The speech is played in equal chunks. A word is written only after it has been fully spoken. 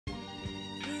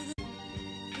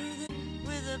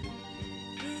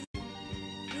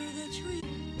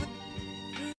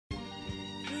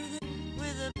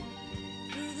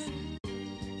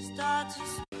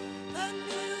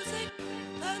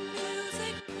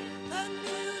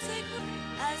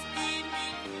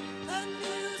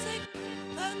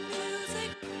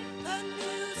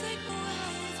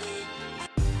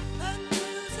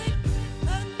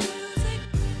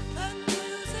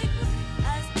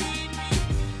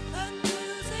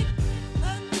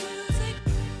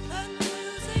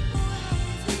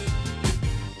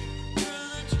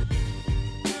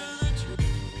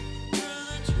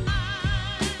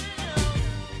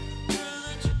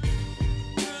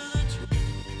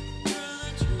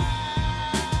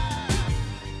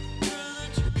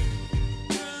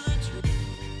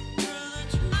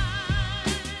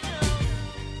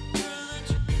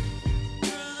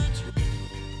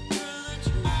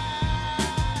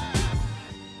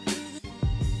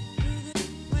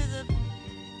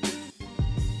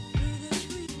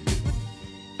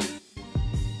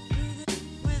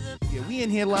We in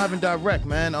here live and direct,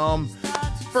 man.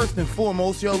 First and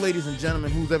foremost, yo, ladies and gentlemen,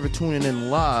 who's ever tuning in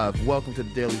live, welcome to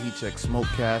the Daily Heat Check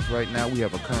Smokecast. Right now, we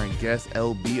have a current guest,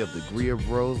 LB of the Greer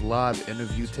Bros, live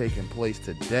interview taking place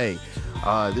today.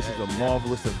 This is a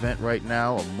marvelous event right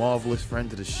now, a marvelous friend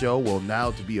to the show. Well,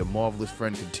 now to be a marvelous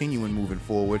friend continuing moving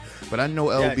forward. But I know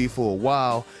LB for a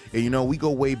while, and, you know, we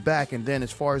go way back. And then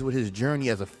as far as with his journey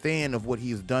as a fan of what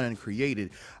he's done and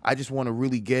created, I just want to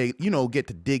really get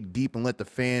to dig deep and let the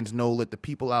fans know, let the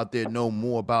people out there know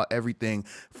more about everything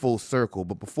full circle.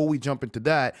 But before we jump into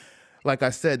that, like I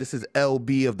said, this is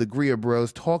LB of the Greer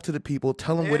Bros. Talk to the people,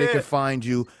 tell them where they can find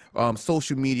you,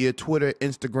 social media, Twitter,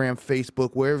 Instagram,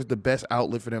 Facebook, wherever's the best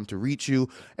outlet for them to reach you.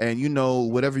 And, you know,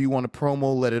 whatever you want to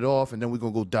promo, let it off, and then we're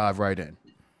going to go dive right in.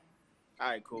 All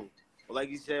right, cool. Well, like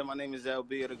you said, my name is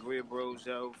LB of the Greer Bros.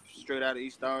 Yo, straight out of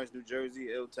East Orange, New Jersey,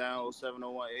 Illtown,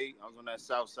 07018. I was on that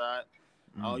south side.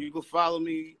 You can follow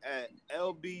me at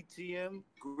LBTM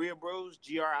Greer Bros,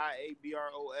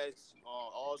 GRIABROS,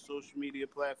 on all social media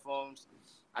platforms.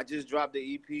 I just dropped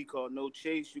the EP called No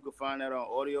Chase. You can find that on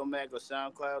Audio Mac or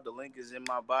SoundCloud. The link is in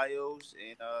my bios.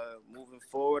 And moving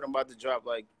forward, I'm about to drop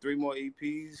like 3 more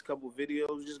EPs, couple videos.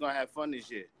 We're just gonna have fun this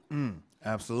year.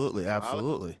 Absolutely,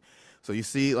 absolutely. So you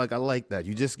see, like, I like that.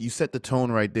 You set the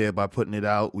tone right there by putting it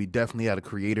out. We definitely had a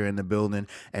creator in the building.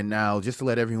 And now, just to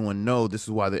let everyone know, this is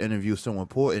why the interview is so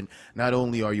important. Not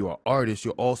only are you an artist,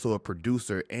 you're also a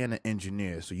producer and an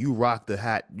engineer. So you rock the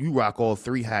hat. You rock all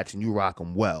 3 hats, and you rock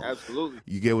them well. Absolutely.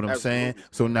 You get what I'm saying?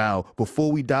 So now,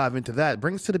 before we dive into that,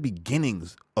 bring us to the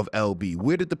beginnings of LB.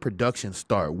 Where did the production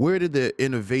start? Where did the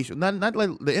innovation, not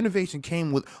like the innovation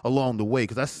came with along the way,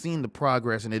 because I've seen the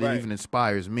progress and it even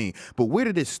inspires me. But where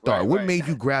did it start? What made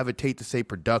you gravitate to say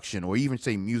production or even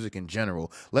say music in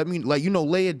general? Let me, like, you know,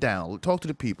 lay it down. Talk to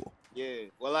the people. Yeah.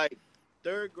 Well, like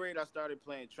 3rd grade, I started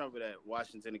playing trumpet at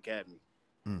Washington Academy.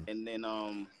 And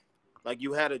then, like,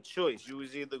 you had a choice. You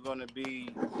was either going to be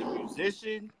the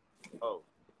musician. Oh,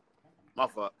 my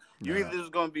fault. You either was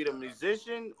going to be the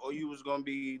musician or you was going to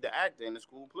be the actor in the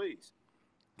school plays.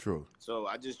 True. So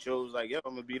I just chose, like, I'm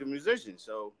going to be the musician.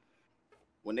 So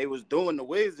when they was doing the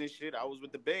whiz and shit, I was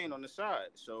with the band on the side.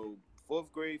 So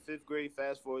 4th grade, 5th grade,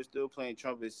 fast forward, still playing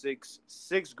trumpet.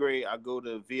 6th grade, I go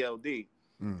to VLD.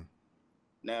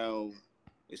 Now,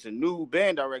 it's a new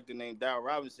band director named Darryl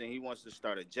Robinson. He wants to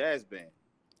start a jazz band.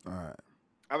 All right.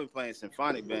 I've been playing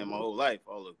symphonic band my whole life.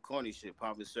 All the corny shit,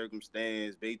 Pomp and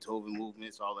Circumstance, Beethoven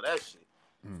movements, all of that shit.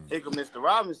 Here come Mr.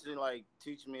 Robinson, like,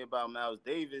 teaching me about Miles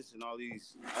Davis and all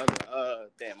these other,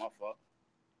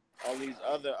 all these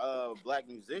other black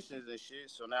musicians and shit.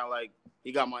 So now, like,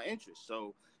 he got my interest.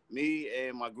 So me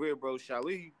and my Greer bro,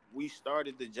 Shali, we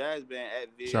started the jazz band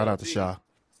at VLD. Shout out to Sha.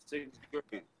 6th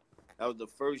grade. That was the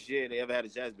first year they ever had a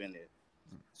jazz band there.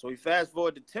 So we fast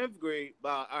forward to 10th grade.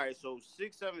 All right, so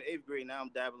 6th, 7th, 8th grade, now I'm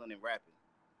dabbling in rapping.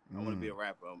 I want to be a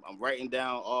rapper. I'm writing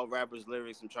down all rappers'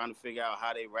 lyrics. I'm trying to figure out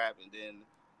how they rap, and then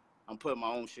I'm putting my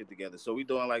own shit together. So we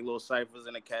doing, like, little ciphers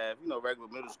in a cab, you know, regular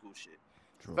middle school shit.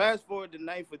 True. Fast forward to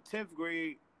 9th or 10th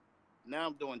grade, now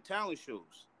I'm doing talent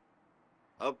shows.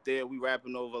 Up there, we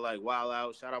rapping over, like, Wild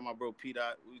Out. Shout out my bro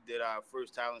P-Dot. We did our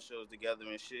first talent shows together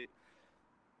and shit.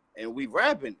 And we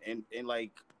rapping, and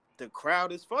like, the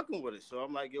crowd is fucking with us. So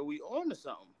I'm like, yo, we on to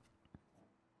something.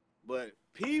 But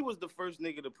P was the first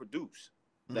nigga to produce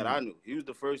that I knew. He was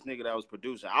the first nigga that was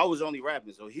producing. I was only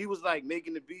rapping. So he was, like,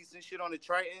 making the beats and shit on the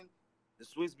Triton, the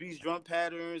Swiss Beats drum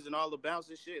patterns and all the bounce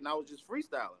and shit, and I was just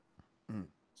freestyling.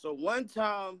 So one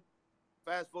time,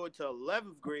 fast forward to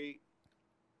 11th grade,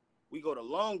 we go to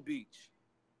Long Beach,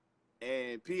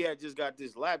 and P had just got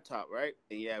this laptop, right?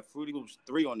 And he had Fruity Loops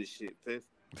 3 on this shit, Piff.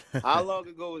 How long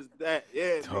ago was that?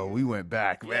 Yeah. Oh, we went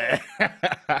back, man.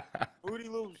 Fruity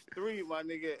Loops 3, my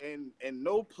nigga, and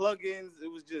no plugins.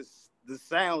 It was just the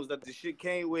sounds that the shit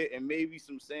came with and maybe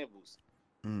some samples.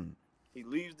 Mm. He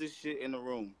leaves this shit in the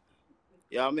room.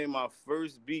 Yeah, I made my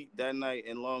first beat that night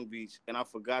in Long Beach, and I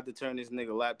forgot to turn this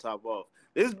nigga laptop off.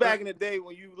 This is back in the day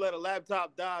when you let a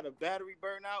laptop die, the battery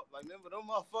burn out. Like, remember them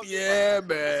motherfuckers? Yeah,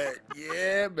 man.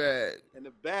 Yeah, man. And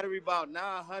the battery about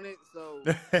 900, so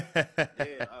yeah,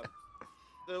 I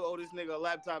still owe this nigga a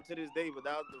laptop to this day, but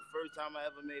that was the first time I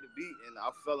ever made a beat, and I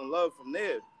fell in love from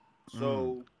there.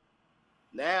 So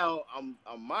now I'm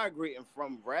migrating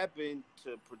from rapping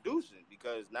to producing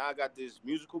because now I got this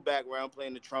musical background,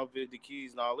 playing the trumpet, the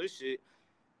keys, and all this shit.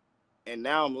 And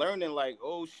now I'm learning, like,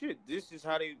 oh shit, this is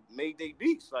how they make their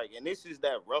beats, like, and this is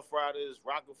that Rough Riders,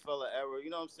 Rockefeller era,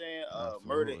 you know what I'm saying?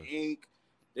 Murder Inc.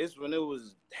 This when it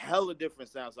was hella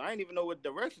different sounds, so I didn't even know what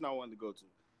direction I wanted to go to.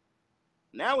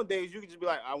 Nowadays, you can just be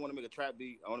like, I want to make a trap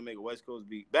beat, I want to make a West Coast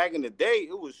beat. Back in the day,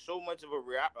 it was so much of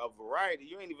a variety.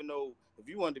 You ain't even know if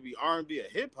you wanted to be R&B or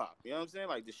hip hop. You know what I'm saying?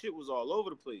 Like, the shit was all over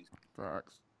the place.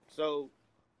 Facts. So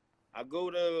I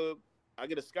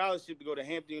get a scholarship to go to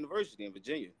Hampton University in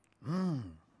Virginia.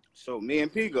 So me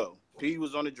and P go. P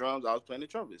was on the drums, I was playing the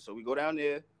trumpet. So we go down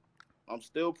there. I'm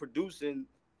still producing,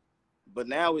 but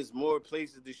now it's more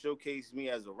places to showcase me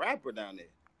as a rapper down there.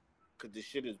 Cause the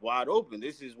shit is wide open.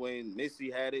 This is when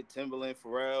Missy had it, Timbaland,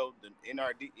 Pharrell, the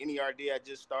NERD I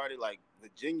just started. Like,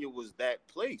 Virginia was that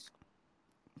place.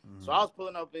 So I was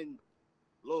pulling up in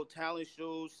little talent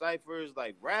shows, ciphers,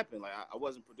 like rapping. Like, I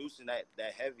wasn't producing that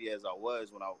heavy as I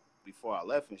was before I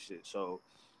left and shit. So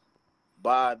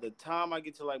by the time I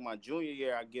get to like my junior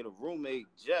year, I get a roommate,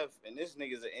 Jeff, and this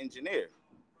nigga's an engineer.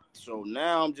 So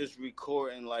now I'm just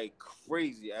recording like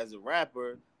crazy as a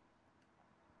rapper.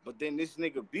 But then this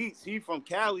nigga Beats, he from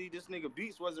Cali, this nigga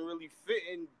Beats wasn't really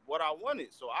fitting what I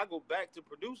wanted. So I go back to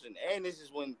producing. And this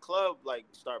is when club like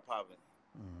start popping.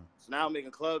 So now I'm making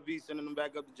club beats, sending them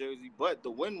back up to Jersey. But the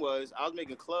win was I was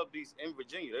making club beats in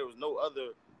Virginia. There was no other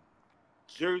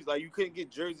Jersey, like you couldn't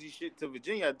get Jersey shit to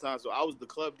Virginia at the time. So I was the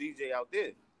club DJ out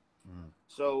there.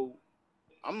 So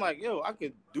I'm like, yo, I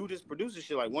could do this producer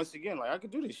shit. Like, once again, like I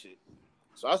could do this shit.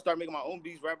 So I started making my own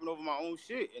beats, rapping over my own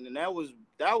shit, and then that was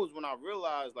when I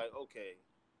realized, like, okay,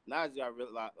 now I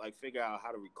realized, like, figure out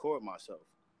how to record myself.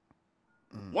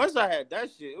 Once I had that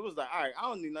shit, it was like, all right, I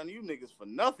don't need none of you niggas for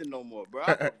nothing no more, bro.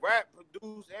 I could rap, produce,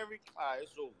 all right,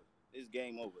 it's over. It's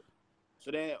game over. So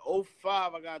then,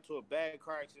 2005, I got into a bad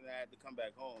car accident. I had to come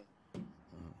back home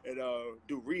and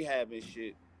do rehab and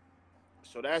shit.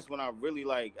 So that's when I really,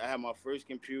 like, I had my first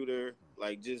computer,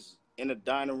 like, just in the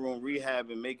dining room,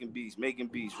 rehabbing, making beats,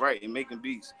 right, and making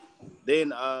beats. Then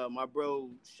my bro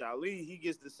Shali, he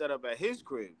gets to set up at his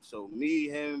crib. So me,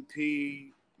 him,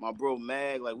 P, my bro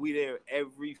Mag, like we there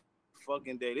every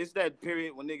fucking day. This that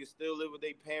period when niggas still live with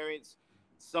their parents.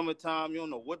 Summertime, you don't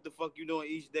know what the fuck you doing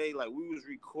each day. Like we was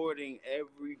recording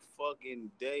every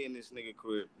fucking day in this nigga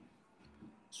crib.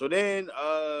 So then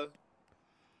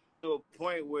to a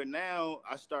point where now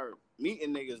I start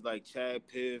meeting niggas like Chad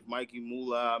Piff, Mikey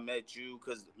Mula, I met you.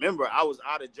 Because remember, I was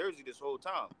out of Jersey this whole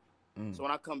time. So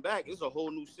when I come back, it's a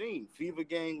whole new scene. Fever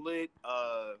Gang lit.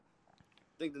 I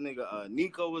think the nigga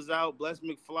Nico was out. Bless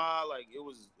McFly. Like, it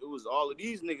was all of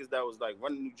these niggas that was, like,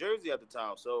 running New Jersey at the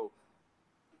time. So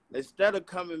instead of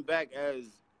coming back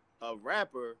as a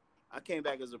rapper, I came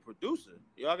back as a producer.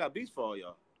 Yo, I got beats for all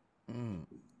y'all.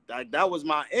 That was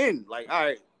my end. Like, all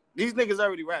right, these niggas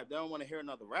already rap. They don't want to hear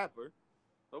another rapper.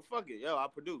 So fuck it. Yo, I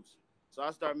produce. So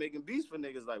I started making beats for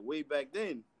niggas like way back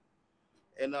then.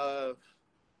 And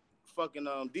fucking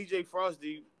DJ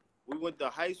Frosty, we went to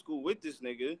high school with this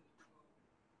nigga.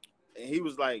 And he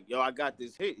was like, yo, I got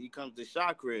this hit. He comes to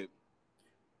Shaw Crib.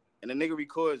 And the nigga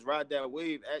records Ride That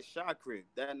Wave at Shaw Crib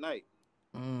that night.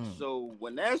 So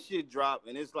when that shit dropped,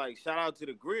 and it's like, shout out to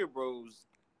the Greer Bros,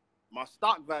 my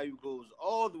stock value goes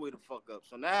all the way the fuck up.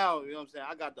 So now, you know what I'm saying,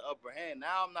 I got the upper hand.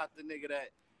 Now I'm not the nigga that,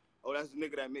 oh, that's the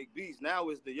nigga that make beats. Now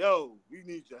it's the, yo, we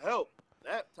need your help.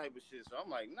 That type of shit. So I'm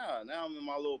like, nah, now I'm in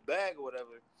my little bag or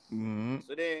whatever.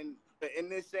 So then, in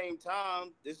this same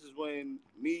time, this is when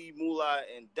me, Moolah,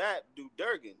 and Dap do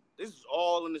Durgan. This is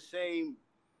all in the same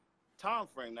time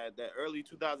frame, that early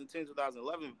 2010,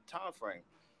 2011 time frame.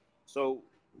 So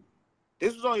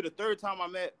this was only the third time I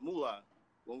met Moolah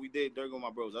when we did Durgan with my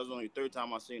bros. That was only the third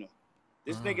time I seen him.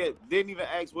 This nigga didn't even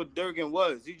ask what Durgan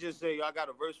was. He just said, yo, I got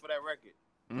a verse for that record.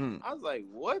 I was like,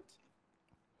 what?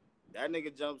 That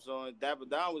nigga jumps on. Dapper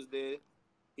Don was there.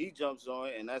 He jumps on,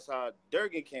 and that's how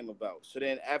Durgan came about. So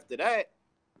then after that,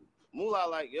 Moolah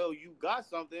like, yo, you got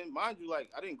something. Mind you, like,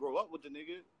 I didn't grow up with the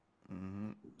nigga.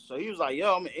 So he was like,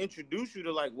 yo, I'm going to introduce you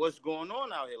to, like, what's going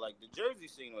on out here, like the Jersey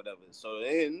scene or whatever. So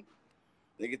then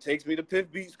nigga takes me to Piff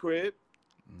Beats crib.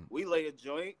 We lay a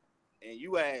joint. and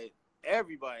you had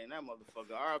everybody in that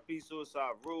motherfucker. R.I.P.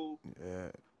 Suicide Rule,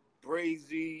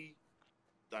 Brazy,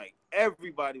 like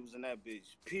everybody was in that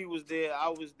bitch. P was there, I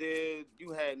was there.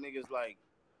 You had niggas like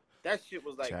that shit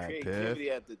was like Chad creativity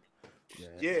Piff. at the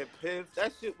Piff.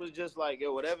 That shit was just like,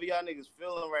 yo, whatever y'all niggas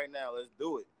feeling right now, let's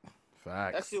do it.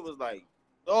 Facts. That shit was like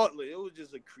thoughtless. It was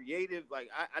just a creative, like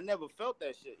I never felt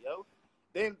that shit, yo.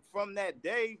 Then from that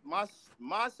day,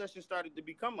 my session started to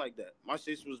become like that. My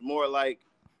shit was more like,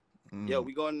 yo,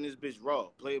 we going in this bitch raw,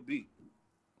 play a beat.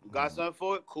 Who got something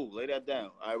for it? Cool, lay that down.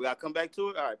 All right, we gotta come back to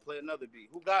it. All right, play another beat.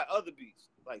 Who got other beats?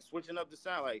 Like switching up the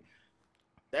sound, like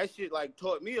that shit like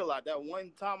taught me a lot. That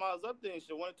one time I was up there and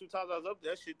shit, 1 or 2 times I was up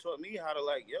there, that shit taught me how to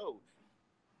like, yo,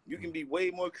 you can be way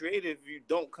more creative if you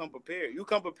don't come prepared. You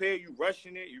come prepared, you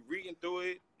rushing it, you reading through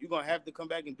it, you're gonna have to come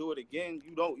back and do it again.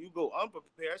 You go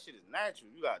unprepared, that shit is natural.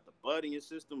 You got the bud in your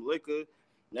system, liquor,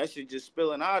 and that shit just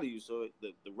spilling out of you. So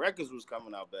the records was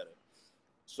coming out better.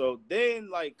 So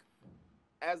then like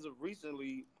as of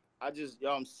recently,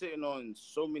 I'm sitting on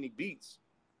so many beats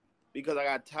because I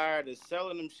got tired of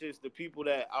selling them shits to people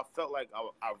that I felt like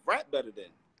I rap better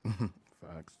than.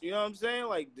 Facts. You know what I'm saying?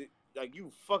 Like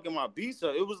you fucking my beats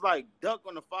up. It was like Duck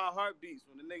on the 5 Heartbeats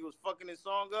when the nigga was fucking his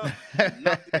song up,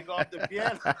 knocked the nigga off the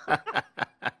piano.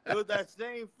 It was that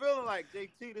same feeling like,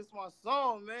 JT, this my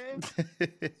song, man.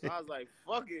 So I was like,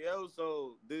 fuck it, yo.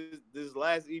 So this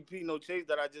last EP, No Chase,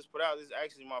 that I just put out, this is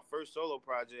actually my first solo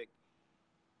project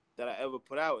that I ever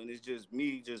put out, and it's just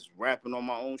me just rapping on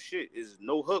my own shit. There's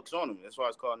no hooks on them. That's why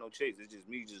it's called No Chase. It's just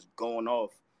me just going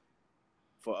off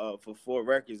for 4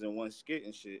 records and 1 skit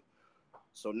and shit.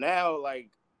 So now, like,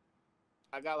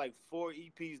 I got like 4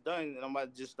 EPs done, and I'm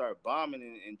about to just start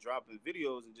bombing and dropping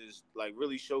videos and just like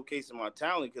really showcasing my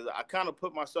talent, because I kind of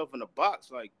put myself in a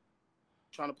box, like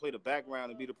trying to play the background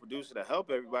and be the producer to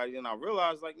help everybody. And I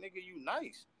realized, like, nigga, you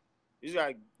nice. You just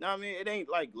like, know what I mean? It ain't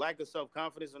like lack of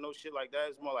self-confidence or no shit like that.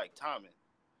 It's more like timing.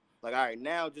 Like, all right,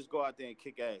 now just go out there and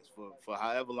kick ass for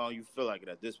however long you feel like it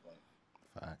at this point.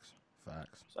 Facts.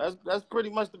 So that's pretty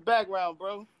much the background,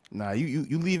 bro. Nah,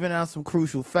 you leaving out some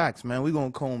crucial facts, man. We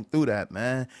gonna comb through that,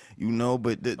 man. You know,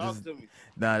 but Talk to me.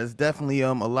 Nah, there's definitely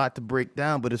a lot to break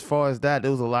down. But as far as that,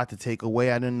 there was a lot to take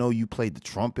away. I didn't know you played the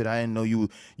trumpet. I didn't know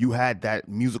you had that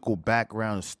musical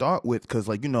background to start with. Cause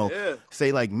like, you know,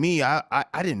 say like me, I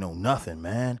didn't know nothing,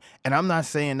 man. And I'm not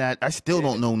saying that I still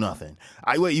don't know nothing.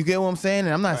 You get what I'm saying?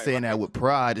 And I'm not saying that with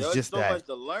pride. It's just so that much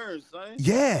to learn, son.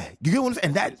 Yeah, you get what I'm saying?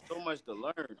 And there's so much to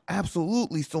learn.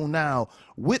 Absolutely. So now,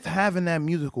 with having that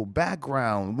musical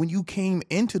background, when you came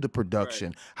into the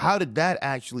production, how did that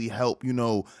actually help, you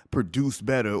know, produce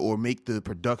better or make the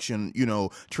production, you know,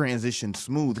 transition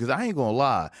smooth? Because I ain't gonna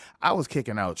lie, I was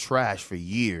kicking out trash for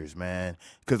years, man.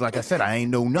 Because like I said, I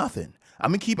ain't know nothing.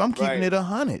 I'm keeping it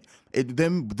 100.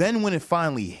 Then when it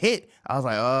finally hit, I was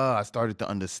like, oh, I started to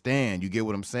understand. You get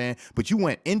what I'm saying? But you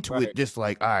went into it just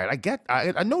like, all right,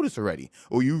 I know this already.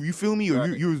 Or you feel me? Or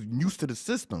you're used to the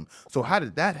system. So how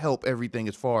did that help everything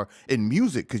as far in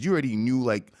music? Because you already knew,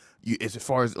 like, as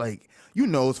far as like, you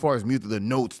know, as far as music, the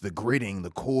notes, the gritting, the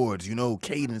chords, you know,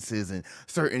 cadences and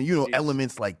certain, you know,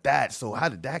 elements like that. So how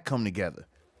did that come together?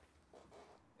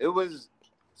 It was,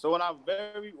 so when I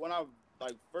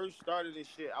like first started this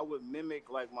shit, I would mimic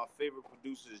like my favorite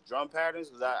producers' drum patterns,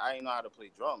 because I didn't know how to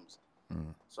play drums.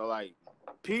 So like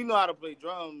P know how to play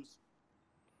drums,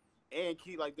 and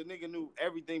Key, like the nigga knew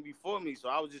everything before me, so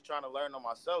I was just trying to learn on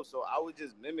myself. So I would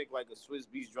just mimic like a Swiss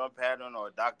Beats drum pattern or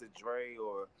a Dr. Dre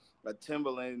or a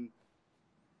Timbaland,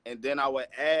 and then I would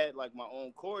add like my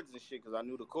own chords and shit, because I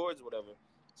knew the chords or whatever.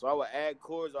 So I would add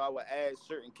chords, or I would add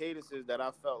certain cadences that I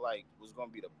felt like was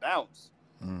gonna be the bounce.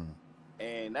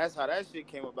 And that's how that shit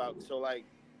came about. So like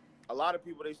a lot of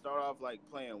people, they start off like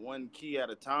playing 1 key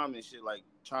at a time and shit, like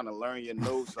trying to learn your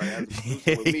notes. Like as a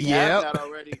producer, with me having that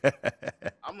already,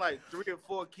 I'm like 3 or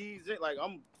 4 keys in, like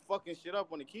I'm fucking shit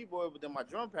up on the keyboard, but then my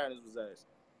drum patterns was ass.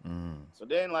 So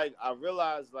then like I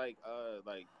realized like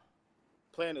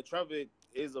playing the trumpet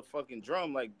is a fucking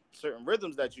drum, like certain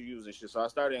rhythms that you use and shit. So I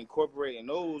started incorporating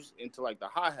those into like the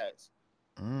hi-hats.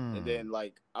 And then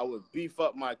like I would beef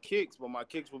up my kicks, but my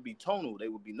kicks would be tonal. They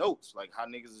would be notes, like how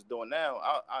niggas is doing now.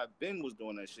 I been was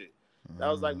doing that shit. That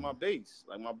was like my bass.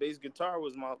 Like my bass guitar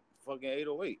was my fucking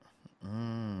 808.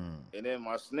 And then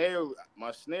my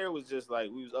snare was just like,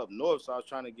 we was up north, so I was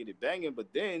trying to get it banging. But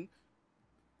then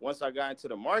once I got into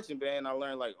the marching band, I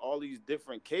learned like all these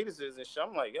different cadences and shit.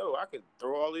 I'm like, yo, I could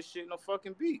throw all this shit in a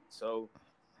fucking beat. So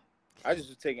I just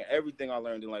was taking everything I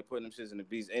learned and like putting them shits in the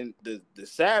beats. And the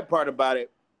sad part about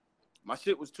it, my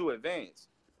shit was too advanced.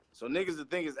 So niggas would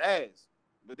think it's ass.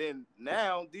 But then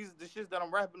now these are the shits that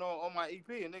I'm rapping on my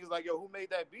EP, and niggas like, yo, who made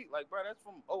that beat? Like, bro, that's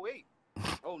from 08,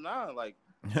 09. Like,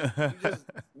 you just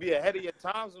be ahead of your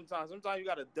time sometimes. Sometimes you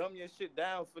gotta dumb your shit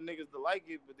down for niggas to like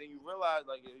it, but then you realize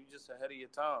like you just ahead of your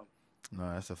time.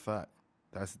 No, that's a fact.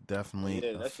 That's definitely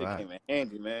Yeah, a that shit fact. came in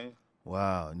handy, man.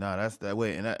 Wow, no, that's that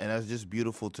way, and that's just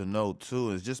beautiful to know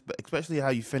too. It's just especially how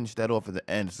you finish that off at the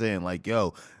end, saying like,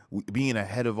 "Yo, being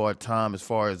ahead of our time as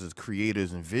far as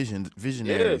creators and Yeah,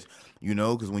 visionaries," you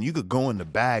know, because when you could go in the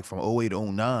bag from 08 to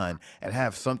 09 and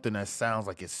have something that sounds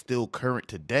like it's still current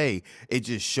today, it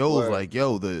just shows word. like,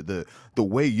 yo, the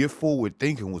way you're forward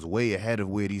thinking was way ahead of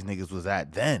where these niggas was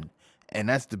at then, and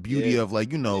that's the beauty Yeah, of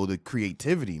like, you know, the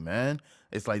creativity, man.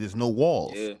 It's like there's no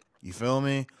walls. yeah, You feel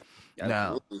me?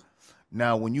 Now. absolutely.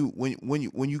 Now, when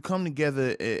you come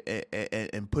together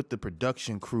and put the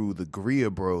production crew, the Greer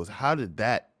Bros, how did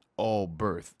that all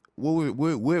birth?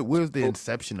 Where's the So,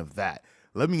 inception of that?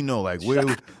 Let me know. Like, where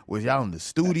shot. was y'all in the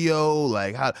studio?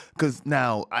 Like, how? Because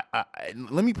now,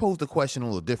 let me pose the question a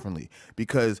little differently.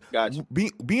 Because Got you.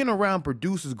 being around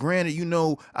producers, granted, you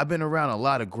know, I've been around a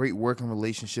lot of great working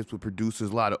relationships with producers,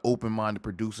 a lot of open-minded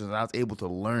producers, and I was able to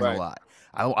learn a Right, lot.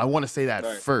 I want to say that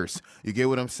right, first. You get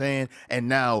what I'm saying? And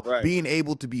now right. being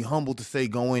able to be humble to say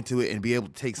go into it and be able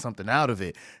to take something out of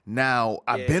it. Now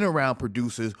I've Yeah, been around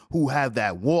producers who have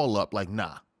that wall up like,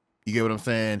 nah. You get what I'm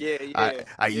saying? yeah, yeah,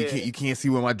 yeah. You can't see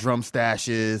where my drum stash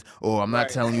is, or I'm not Right,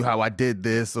 telling you how I did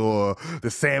this, or the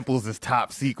samples is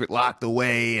top secret locked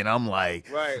away, and I'm like,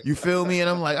 right. you feel me? And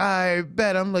I'm like, I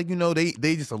bet. I'm like, you know, they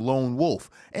just a lone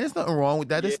wolf, and there's nothing wrong with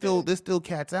that. Yeah, There's still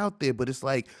cats out there, but it's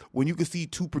like when you can see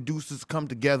two producers come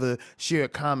together, share a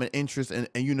common interest, and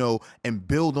you know, and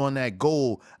build on that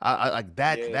goal. I like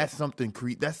that. yeah. That's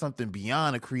something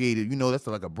beyond a creative. You know, that's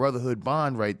like a brotherhood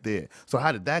bond right there. So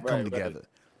how did that come Right, right. together?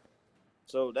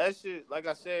 So that shit, like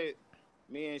I said,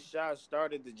 me and Shot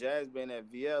started the jazz band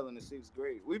at VL in the 6th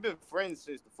grade. We've been friends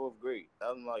since the 4th grade.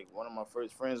 That was like one of my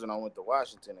first friends when I went to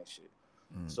Washington and shit.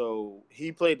 Mm. So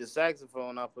he played the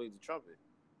saxophone, I played the trumpet.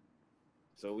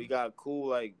 So we got cool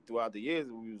like throughout the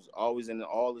years. We was always in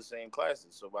all the same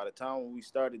classes. So by the time when we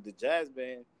started the jazz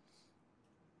band,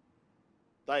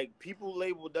 like people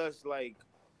labeled us like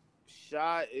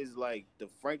Shot is like the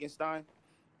Frankenstein.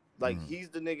 Like Mm. he's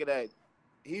the nigga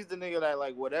that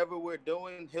like whatever we're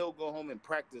doing, he'll go home and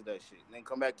practice that shit, and then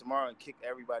come back tomorrow and kick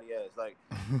everybody ass. Like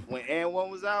when and One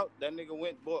was out, that nigga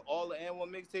went bought all the and One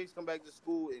mixtapes, come back to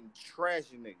school and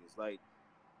trashing niggas. Like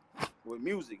with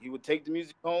music, he would take the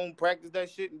music home, practice that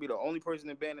shit, and be the only person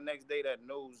in the band the next day that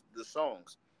knows the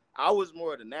songs. I was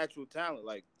more of the natural talent.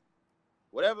 Like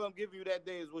whatever I'm giving you that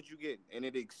day is what you get, and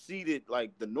it exceeded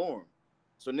like the norm.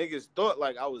 So niggas thought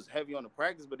like I was heavy on the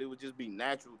practice, but it would just be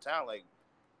natural talent. Like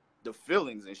the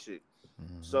feelings and shit.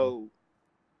 Mm-hmm. So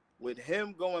with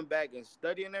him going back and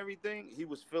studying everything, he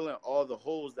was filling all the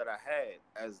holes that I had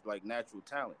as like natural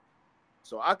talent.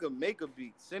 So I could make a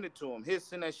beat, send it to him. He'll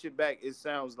send that shit back. It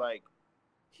sounds like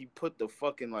he put the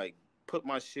fucking like put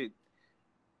my shit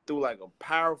through like a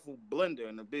powerful blender,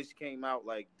 and the bitch came out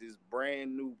like this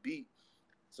brand new beat.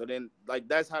 So then like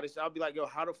that's how this I'll be like, yo,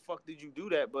 how the fuck did you do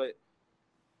that? But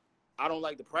I don't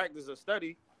like to practice or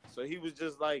study. So he was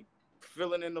just like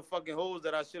filling in the fucking holes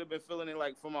that I should have been filling in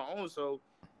like for my own. So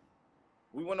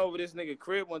we went over this nigga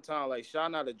crib one time, like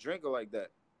Sean not a drinker like that.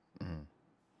 Mm-hmm.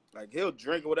 Like he'll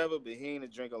drink or whatever, but he ain't a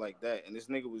drinker like that. And this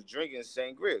nigga was drinking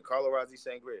sangria, Carlo Rossi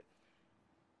sangria.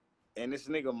 And this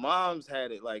nigga mom's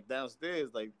had it like downstairs,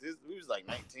 like this we was like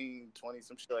 19, 20,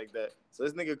 some shit like that. So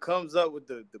this nigga comes up with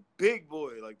the big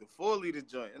boy, like the 4-liter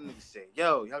joint. And nigga say,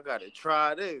 yo, y'all gotta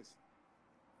try this.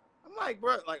 I'm like,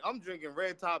 bro, like I'm drinking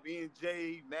Red Top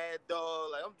E&J, Mad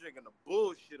Dog, like I'm drinking the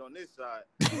bullshit on this side.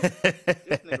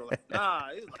 This nigga like, nah,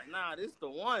 it's like, nah, this the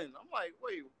one. I'm like,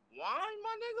 wait, wine,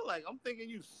 my nigga? Like, I'm thinking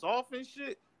you soft and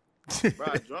shit. Bro,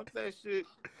 I drunk that shit,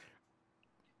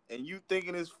 and you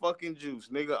thinking it's fucking juice,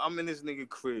 nigga. I'm in this nigga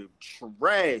crib,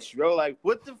 trash, yo. Like,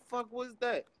 what the fuck was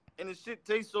that? And the shit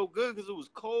tastes so good because it was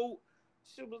cold.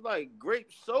 Shit was like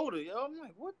grape soda, yo. I'm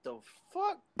like, what the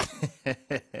fuck?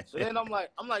 So then I'm like,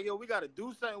 yo, we gotta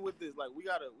do something with this. Like, we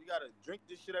gotta drink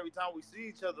this shit every time we see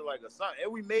each other, like a something.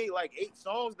 And we made like 8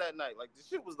 songs that night. Like, the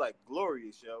shit was like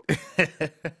glorious, yo.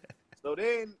 So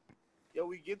then, yo,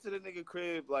 we get to the nigga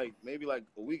crib like maybe like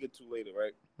a week or two later,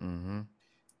 right? Mm-hmm.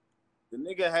 The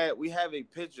nigga we have a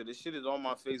picture. This shit is on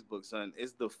my Facebook, son.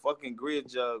 It's the fucking Greer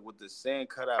jug with the sand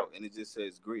cut out, and it just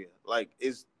says Greer. Like,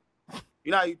 it's,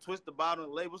 you know how you twist the bottom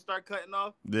and the label start cutting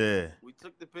off? Yeah. We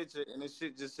took the picture, and this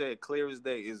shit just said clear as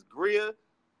day. It's Greer,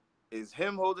 it's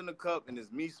him holding the cup, and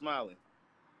it's me smiling.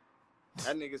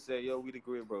 That nigga said, yo, we the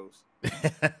Greer Bros.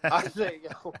 I said,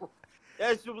 yo,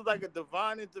 That shit was like a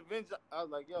divine intervention. I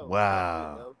was like, yo, fuck it,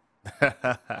 Wow.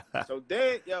 yo. So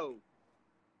then, yo,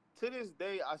 to this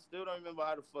day, I still don't remember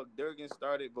how the fuck Durgan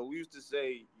started, but we used to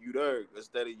say you Durg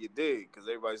instead of you dig, because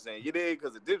everybody's saying you dig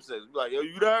because the Dipset. We like, yo,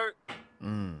 you Durg?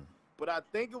 But I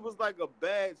think it was like a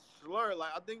bad slur.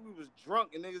 Like, I think we was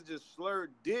drunk and niggas just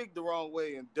slurred dig the wrong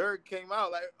way, and Durg came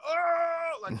out like,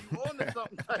 oh, like you on to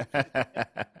something type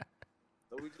shit.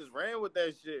 So we just ran with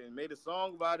that shit and made a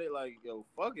song about it. Like, yo,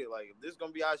 fuck it. Like, if this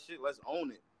gonna be our shit, let's own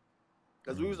it.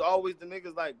 Cause we was always the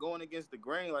niggas like going against the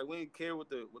grain. Like, we didn't care what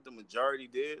the majority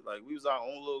did. Like, we was our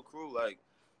own little crew. Like,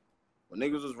 when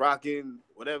niggas was rocking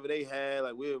whatever they had,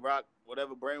 like, we'd rock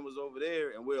whatever brand was over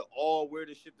there, and we'd all wear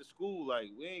the shit to school. Like,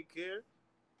 we ain't care.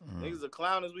 Niggas are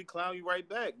clowners, we clown you right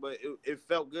back. But it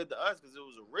felt good to us because it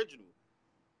was original.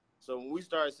 So when we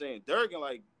started saying Durgan,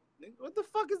 like, what the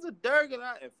fuck is a Durgan?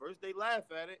 At first they laugh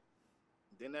at it.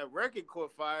 Then that record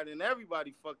caught fire, and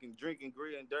everybody fucking drinking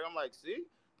Gria and Durgan. I'm like, see?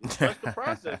 Just trust the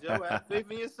process, yo. Have faith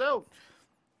in yourself.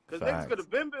 Because niggas could have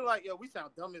been like, yo, we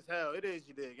sound dumb as hell. It is,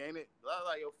 you dig, ain't it? I was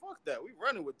like, yo, fuck that. We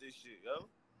running with this shit, yo.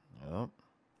 Yep.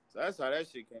 So that's how that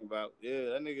shit came about. Yeah,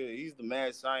 that nigga, he's the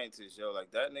mad scientist, yo. Like,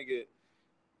 that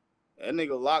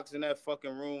nigga locks in that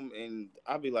fucking room, and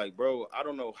I be like, bro, I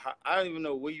don't know how, I don't even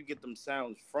know where you get them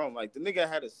sounds from. Like, the nigga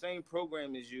had the same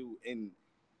program as you, and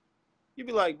you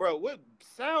be like, bro, what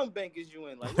sound bank is you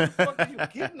in? Like, where the fuck is you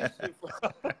getting this shit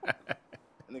from?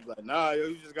 And nigga like, nah, yo,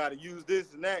 you just gotta use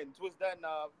this and that and twist that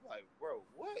knob. Like, bro,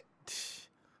 what?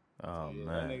 Oh, yeah,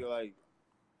 man. That nigga like,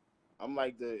 I'm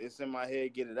like it's in my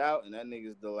head, get it out, and that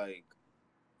nigga's the like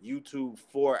YouTube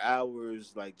 4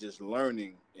 hours, like just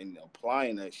learning and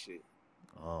applying that shit.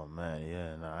 Oh man,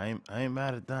 yeah, no, I ain't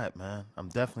mad at that, man. I'm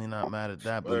definitely not mad at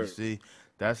that. But you see,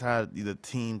 that's how the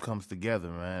team comes together,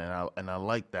 man. And I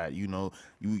like that. You know,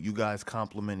 you guys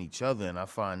complement each other, and I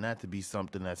find that to be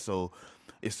something that's so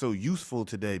useful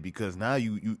today, because now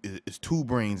it's two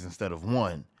brains instead of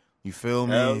one. You feel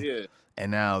me? Hell yeah. And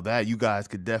now that you guys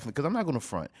could definitely, because I'm not gonna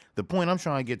front. The point I'm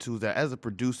trying to get to is that as a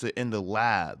producer in the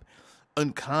lab,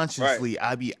 unconsciously,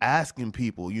 I be asking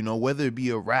people, you know, whether it be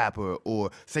a rapper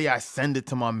or say I send it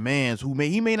to my mans who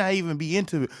he may not even be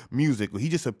into music, but he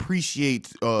just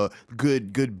appreciates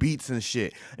good beats and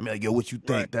shit. And be like, yo, what you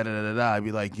think? Da da da da. I'd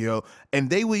be like, yo, and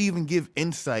they would even give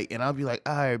insight, and I'd be like,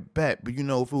 I bet, but you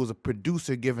know, if it was a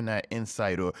producer giving that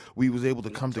insight, or we was able to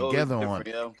come together on,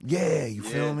 you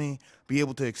feel me? Be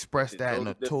able to express that in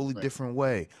a totally different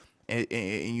way.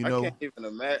 And you know, I can't even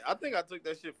imagine. I think I took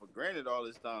that shit for granted all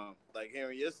this time. Like,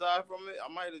 hearing your side from it, I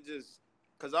might have just,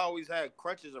 because I always had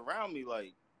crutches around me,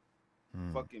 like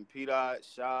fucking P-Dot,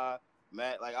 Shy,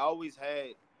 Matt. Like, I always had,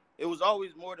 it was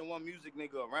always more than one music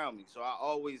nigga around me. So I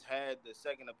always had the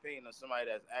second opinion of somebody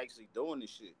that's actually doing this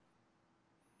shit.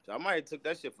 So I might have took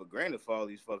that shit for granted for all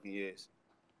these fucking years.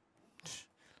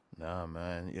 Nah,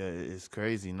 man. Yeah, it's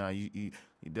crazy. Nah, you're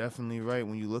definitely right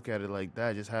when you look at it like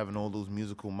that, just having all those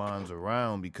musical minds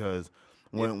around, because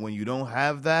when you don't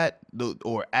have that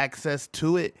or access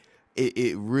to it,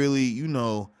 it really, you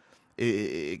know,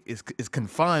 it's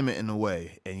confinement in a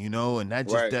way. And, you know, and that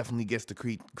just definitely gets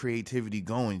the creativity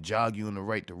going, jog you in the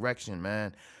right direction,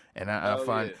 man. And I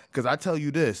find, because I tell you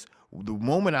this, the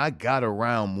moment I got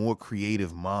around more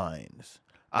creative minds,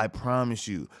 I promise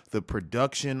you, the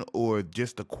production or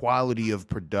just the quality of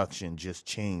production just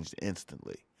changed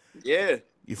instantly. Yeah.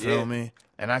 You feel me?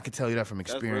 And I can tell you that from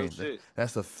experience.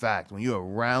 That's a fact. When you're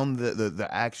around the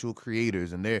actual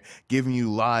creators and they're giving you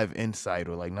live insight,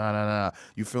 or like, nah.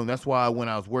 You feel me? That's why when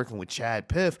I was working with Chad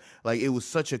Piff, like, it was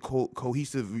such a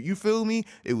cohesive, you feel me?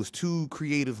 It was two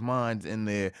creative minds in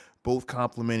there, both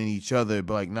complimenting each other,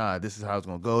 but like, nah, this is how it's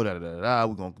gonna go, da.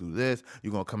 We're gonna do this,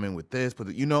 you're gonna come in with this,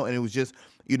 but you know, and it was just,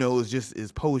 you know,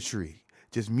 it's poetry.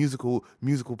 Just musical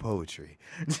poetry.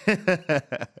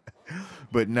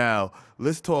 But now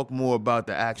let's talk more about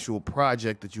the actual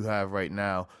project that you have right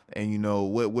now, and you know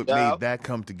what made that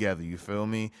come together. You feel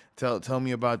me? Tell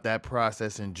me about that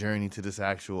process and journey to this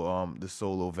actual the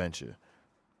solo venture.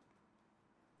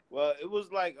 Well, it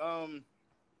was like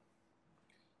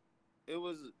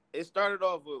it started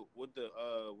off with the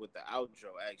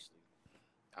outro. Actually,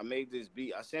 I made this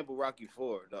beat. I sampled Rocky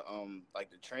IV, the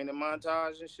like the training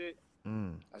montage and shit.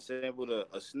 I sampled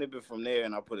a snippet from there,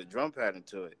 and I put a drum pattern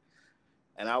to it.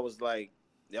 And I was like,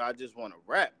 yo, I just want to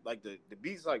rap. Like, the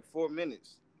beat's like 4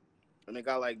 minutes. And it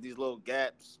got like these little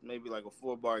gaps, maybe like a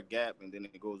 4-bar gap, and then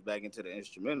it goes back into the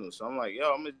instrumental. So I'm like,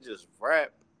 yo, I'm going to just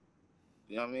rap.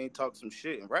 You know what I mean? Talk some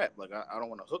shit and rap. Like, I don't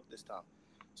want to hook this time.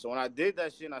 So when I did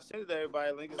that shit and I sent it to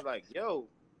everybody, niggas like, yo,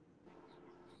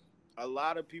 a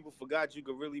lot of people forgot you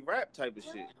could really rap type of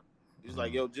shit. He's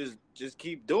like, yo, just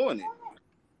keep doing it.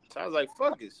 So I was like,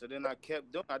 fuck it. So then I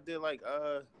kept doing.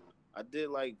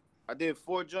 I did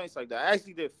 4 joints like that. I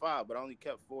actually did 5, but I only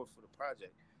kept 4 for the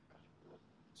project.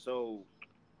 So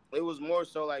it was more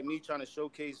so like me trying to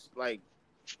showcase like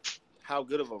how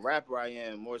good of a rapper I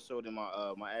am, more so than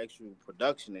my actual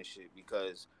production and shit.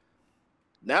 Because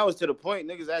now it's to the point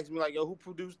niggas ask me like, yo, who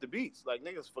produced the beats? Like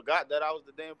niggas forgot that I was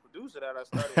the damn producer that I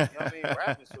started, you know what I mean,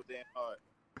 rapping so damn hard.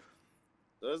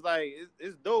 So it's like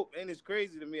it's dope and it's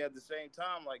crazy to me at the same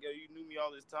time. Like, yo, you knew me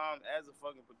all this time as a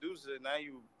fucking producer. Now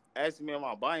you asking me, am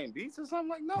I buying beats or something?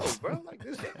 Like, no, bro. Like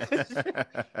this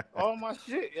all my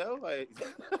shit, yo. Like,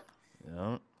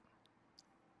 yeah.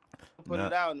 Put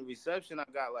it out in the reception. I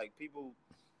got like people.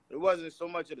 It wasn't so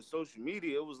much of the social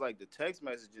media. It was like the text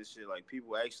messages shit. Like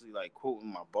people actually like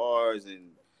quoting my bars and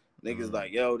niggas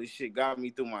like, yo, this shit got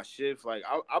me through my shift. Like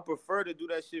I prefer to do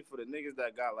that shit for the niggas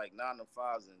that got like 9 to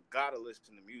 5s and gotta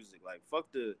listen to music. Like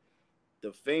fuck the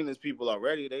famous people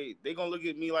already. They gonna look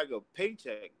at me like a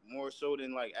paycheck more so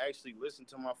than like actually listen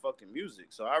to my fucking music.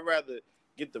 So I'd rather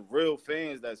get the real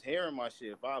fans that's hearing my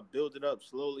shit. If I build it up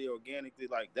slowly, organically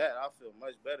like that, I feel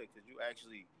much better because you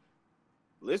actually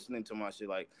listening to my shit.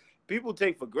 Like people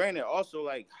take for granted also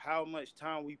like how much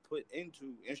time we put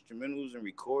into instrumentals and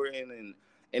recording, and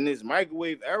in this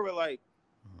microwave era, like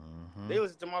they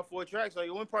listen to my 4 tracks.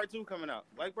 Like when part 2 coming out,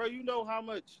 like bro, you know how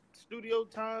much studio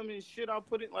time and shit I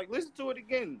put in. Like listen to it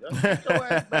again. Get your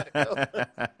ass back.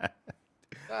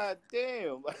 God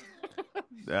damn.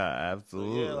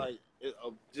 Absolutely. So, yeah, like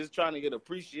just trying to get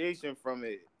appreciation from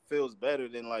it feels better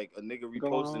than like a nigga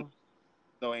reposting.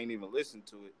 No, I ain't even listened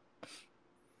to it.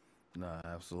 Nah,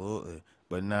 absolutely.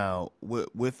 But now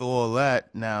with all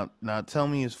that, now tell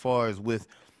me as far as with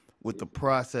the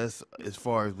process, as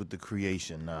far as with the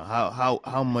creation. Now,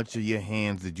 how much of your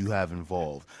hands did you have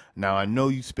involved? Now I know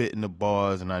you spitting the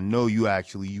bars, and I know you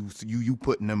actually you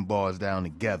putting them bars down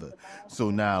together. So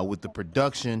now with the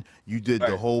production, you did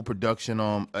the whole production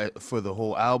for the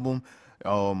whole album.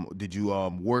 Did you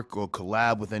work or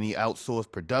collab with any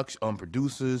outsourced production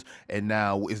producers? And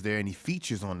now, is there any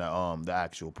features on the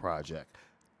actual project?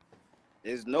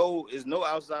 There's no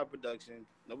outside production.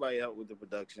 Nobody helped with the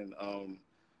production.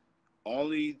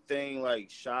 Only thing like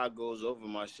Shy goes over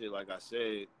my shit, like I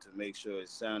said, to make sure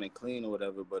it's sounding clean or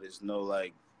whatever. But it's no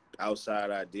like outside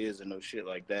ideas or no shit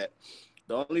like that.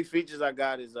 The only features I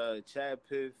got is Chad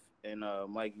Piff and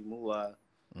Mikey Moolah.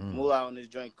 Moolah on this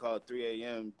joint called 3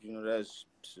 a.m. You know, that's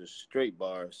just straight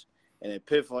bars. And then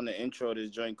Piff on the intro of this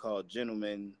joint called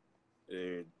Gentleman.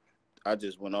 I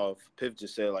just went off. Piff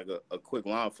just said like a quick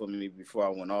line for me before I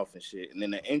went off and shit. And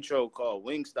then the intro called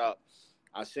Wingstop,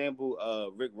 I sampled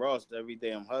Rick Ross, Every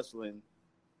Day I'm Hustling,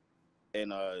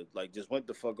 and like just went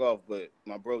the fuck off. But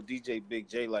my bro DJ Big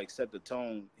J like set the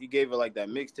tone. He gave it like that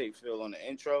mixtape feel on the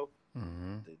intro.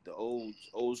 The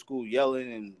old school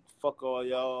yelling and fuck all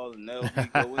y'all and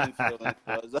LB go in feeling.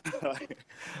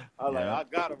 I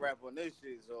gotta rap on this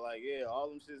shit. So like yeah, all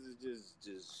them shits is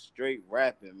just straight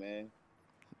rapping, man.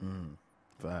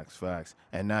 Facts.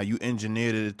 And now you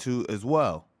engineered it too as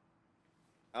well.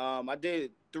 I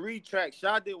did 3 tracks.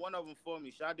 Shy did one of them for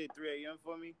me. Shy did 3 a.m.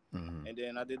 for me, and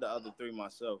then I did the other 3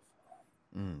 myself.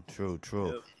 True.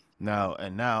 Yep. Now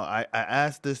I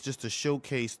asked this just to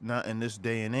showcase not in this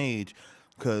day and age,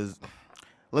 because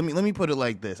let me put it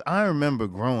like this. I remember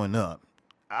growing up,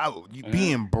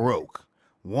 being broke,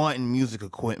 wanting music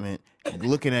equipment,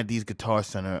 looking at these Guitar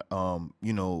Center,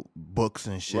 books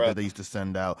and shit that they used to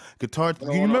send out. You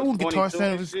remember when Guitar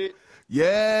Center was?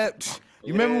 Yeah.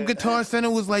 You remember when Guitar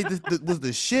Center was like was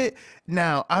the shit?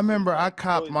 Now, I remember I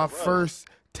copped my first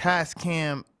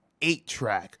Tascam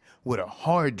 8-track with a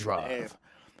hard drive.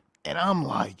 And I'm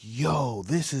like, yo,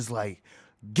 this is like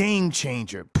game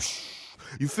changer.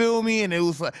 You feel me? And it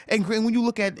was like, and when you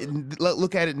look at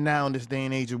it now in this day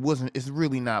and age, it's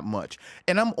really not much.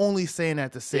 And I'm only saying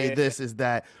that to say this is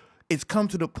that it's come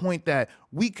to the point that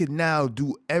we could now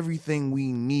do everything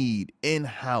we need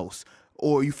in-house.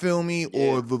 Or you feel me?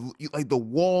 Yeah. Or the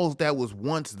walls that was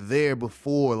once there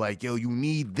before, like, yo, you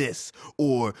need this,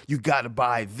 or you gotta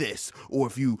buy this, or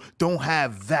if you don't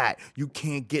have that, you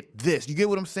can't get this. You get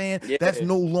what I'm saying? Yeah. That's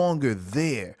no longer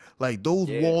there. Like those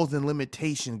walls and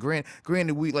limitations.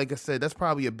 Granted, like I said, that's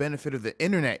probably a benefit of the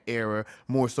internet era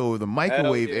more so the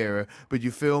microwave era. But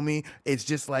you feel me? It's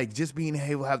just like being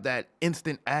able to have that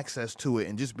instant access to it,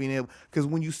 and just being able, because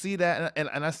when you see that,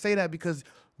 and I say that because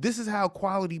this is how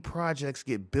quality projects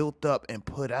get built up and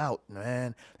put out,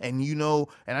 man. And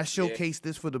and I showcase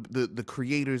this for the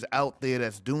creators out there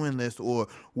that's doing this or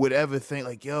whatever thing,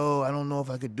 like, yo, I don't know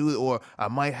if I could do it, or I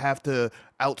might have to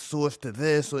outsource to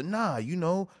this, or nah,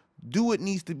 do what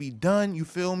needs to be done, you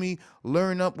feel me?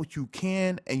 Learn up what you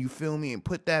can, and you feel me, and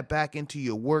put that back into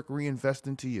your work, reinvest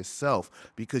into yourself,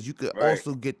 because you could Right.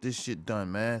 also get this shit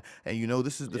done, man. And you know,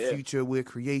 this is the Yeah. future where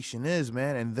creation is,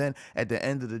 man. And then at the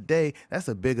end of the day, that's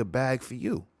a bigger bag for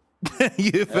you.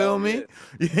 You feel Hell me?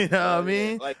 yeah. You know what I Hell yeah.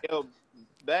 mean? Like, yo,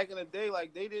 back in the day,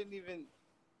 like they didn't even.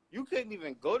 You couldn't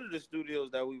even go to the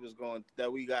studios that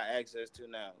we got access to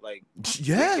now. Like, we could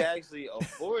Yeah. actually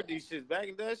afford these shits. Back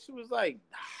in that shit was like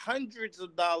hundreds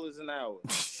of dollars an hour.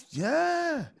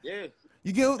 Yeah. Yeah.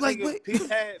 You get like Nigga, wait.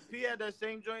 P had that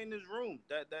same joint in his room.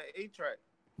 That 8-track.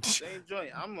 Same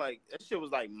joint. I'm like, that shit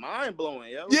was like mind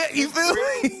blowing, yo. Yeah, you feel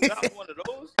me? You got one of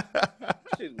those? That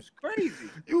shit was crazy.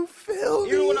 You feel me?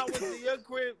 Even when I went to your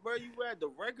crib, bro, you had the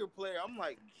record player. I'm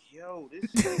like, yo, this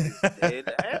shit is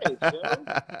dead ass,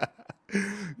 yo.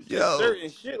 Yo. Certain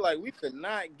shit like we could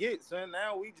not get, son.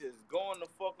 Now we just going the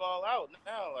fuck all out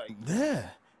now, like. Yeah.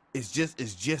 It's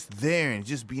just there, and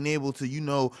just being able to, you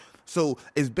know, so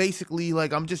it's basically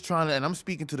like I'm just trying to, and I'm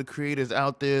speaking to the creators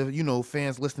out there, you know,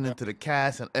 fans listening to the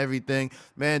cast and everything.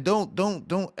 Man,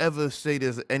 don't ever say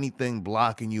there's anything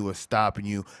blocking you or stopping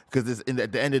you, because at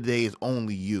the end of the day, it's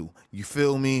only you. You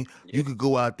feel me? Yeah. You could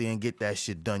go out there and get that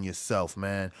shit done yourself,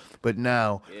 man. But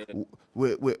now, Yeah.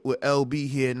 with LB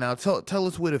here, now tell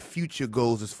us where the future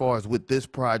goes as far as with this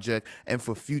project and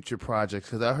for future projects,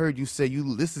 because I heard you say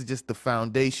this is just the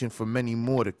foundation for many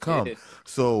more to come. Yeah.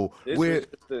 So This where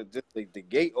was just the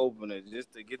gate opener,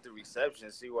 just to get the reception,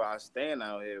 see where I stand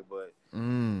out here. But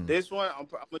this one, I'm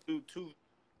gonna do 2.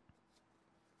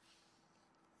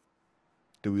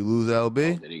 Did we lose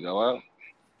LB? Did he go out?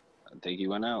 I think he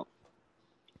went out.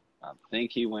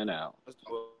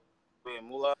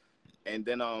 And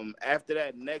then after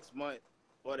that, next month,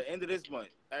 or the end of this month,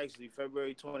 actually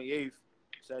February 28th.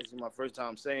 It's actually my first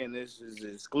time saying this. Is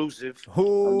exclusive.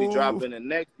 I'll be dropping the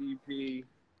next EP,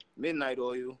 Midnight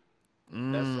Oil.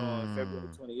 That's on February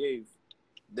 28th.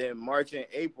 Then March and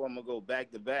April, I'm gonna go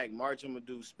back to back. March, I'm gonna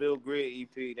do Spill Grid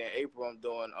EP. Then April, I'm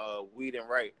doing Weed and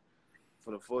Right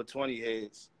for the 420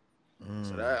 heads.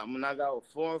 So that I'm gonna knock out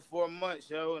 4 months,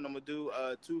 yo, and I'm gonna do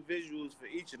 2 visuals for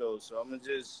each of those. So I'm gonna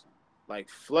just like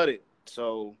flood it.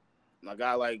 So I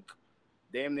got like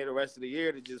damn near the rest of the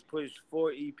year to just push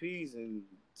 4 EPs, and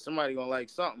somebody gonna like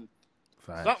something.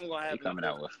 Facts. Something gonna happen. He coming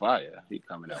out with fire. He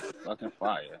coming out with fucking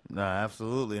fire. Nah,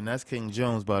 absolutely, and that's King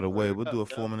Jones, by the way. We'll do a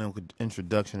formal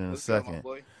introduction in a What's up, my second.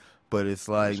 boy? But it's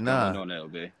like, What's nah, going on,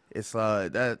 LB? it's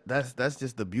that's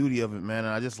just the beauty of it, man.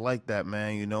 And I just like that,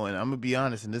 man. You know, and I'm gonna be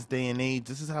honest, in this day and age,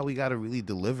 this is how we gotta really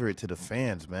deliver it to the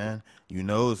fans, man. You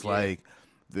know, it's like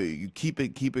you keep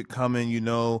it coming, you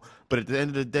know. But at the end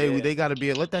of the day, they gotta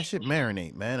be let that shit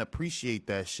marinate, man. Appreciate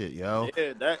that shit, yo.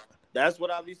 Yeah, that's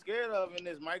what I be scared of in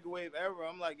this microwave era.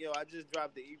 I'm like, yo, I just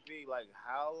dropped the EP. Like,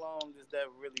 how long does that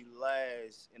really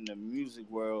last in the music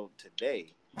world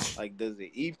today? Like, does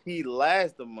the EP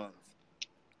last a month?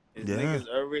 Is niggas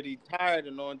already tired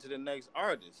and on to the next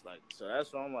artist? Like, so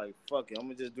that's why I'm like, fuck it. I'm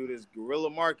gonna just do this guerrilla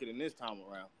marketing this time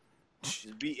around.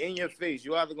 Just be in your face.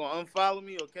 You either gonna unfollow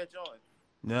me or catch on.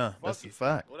 Yeah, that's a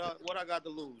fact. What I got to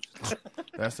lose?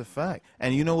 That's a fact.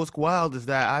 And you know what's wild is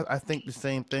that I think the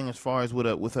same thing as far as with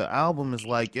an album is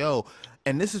like, yo,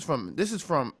 and this is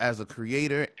from as a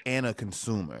creator and a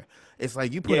consumer. It's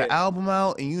like you put an album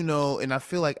out, and you know, and I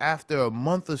feel like after a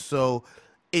month or so,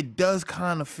 it does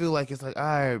kind of feel like it's like, all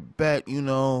right, bet, you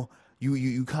know,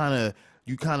 you kind of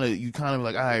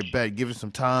like, all right, bet, give it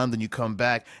some time, then you come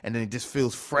back, and then it just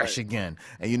feels fresh again.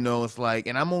 And you know, it's like,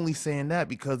 and I'm only saying that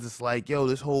because it's like, yo,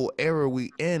 this whole era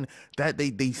we in, that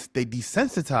they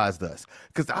desensitized us.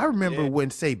 Because I remember when,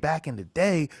 say, back in the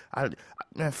day,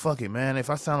 man, fuck it, man. If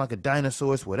I sound like a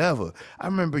dinosaur, it's whatever. I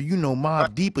remember, you know,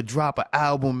 Mobb Deep would drop an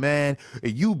album, man,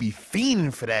 and you be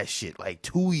fiending for that shit like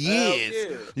 2 years.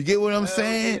 Yeah. You get what I'm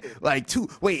saying? Yeah. Like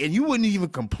and you wouldn't even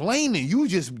complaining. You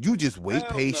just wait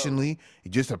patiently. You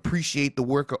just appreciate the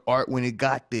work of art when it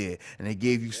got there, and they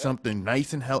gave you something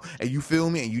nice and and you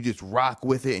feel me, and you just rock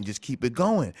with it and just keep it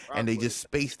going. And they just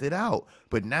spaced it out.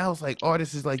 But now it's like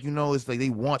artists is like, you know, it's like they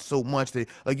want so much. They,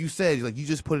 like you said, like you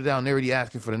just put it out and they're already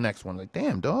asking for the next one. Like,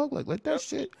 damn, dog, like let that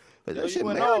shit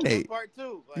marinate. Part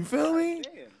 2. Like, you feel me?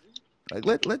 Damn.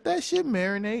 Like let that shit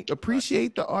marinate.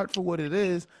 Appreciate the art for what it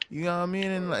is. You know what I mean?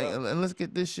 And like, and let's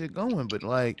get this shit going. But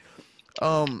like,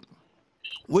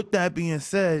 with that being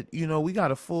said, you know, we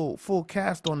got a full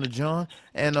cast on the John,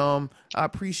 and I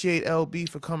appreciate LB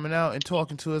for coming out and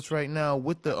talking to us right now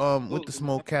with the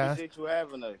Smoke Cast. Appreciate you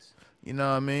having us. You know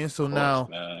what I mean? So Of course, now,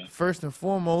 man. first and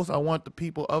foremost, I want the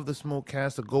people of the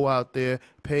Smokecast to go out there,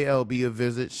 pay LB a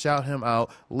visit, shout him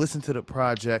out, listen to the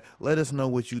project, let us know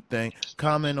what you think,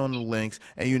 comment on the links,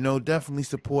 and definitely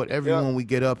support everyone we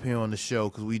get up here on the show,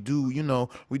 because we do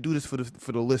this for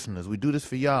the listeners. We do this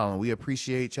for y'all, and we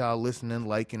appreciate y'all listening,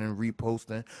 liking, and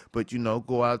reposting. But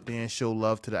go out there and show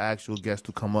love to the actual guests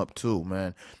who come up too,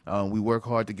 man. We work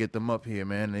hard to get them up here,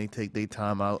 man. And they take their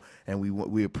time out, and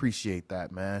we appreciate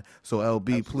that, man. So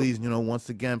LB, please, once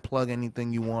again, plug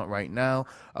anything you want right now.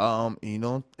 And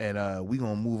we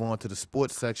gonna move on to the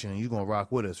sports section, and you gonna rock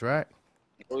with us, right?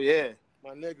 Oh yeah,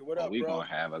 my nigga. What up, We bro? gonna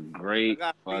have a great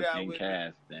fucking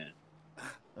cast then.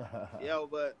 Yo,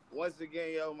 but once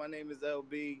again, my name is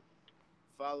LB.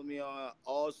 Follow me on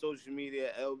all social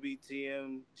media,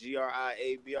 LBTM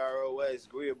GRIABROS,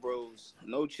 Greer Bros.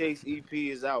 No Chase EP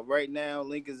is out right now.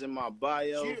 Link is in my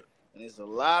bio. And there's a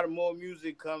lot of more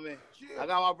music coming. I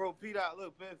got my bro P Dot.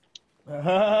 Look, Piff.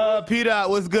 P Dot,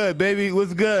 what's good, baby?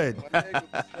 What's good? I'm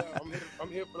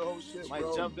here for the whole shit, Might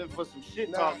bro. jump in for some shit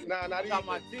Nah, talk. not Got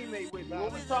my teammate with me.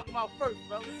 What we talking about first,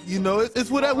 fellas?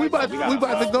 It's what we about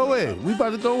to go in. We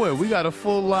about to go in. We got a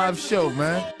full live show,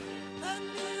 man.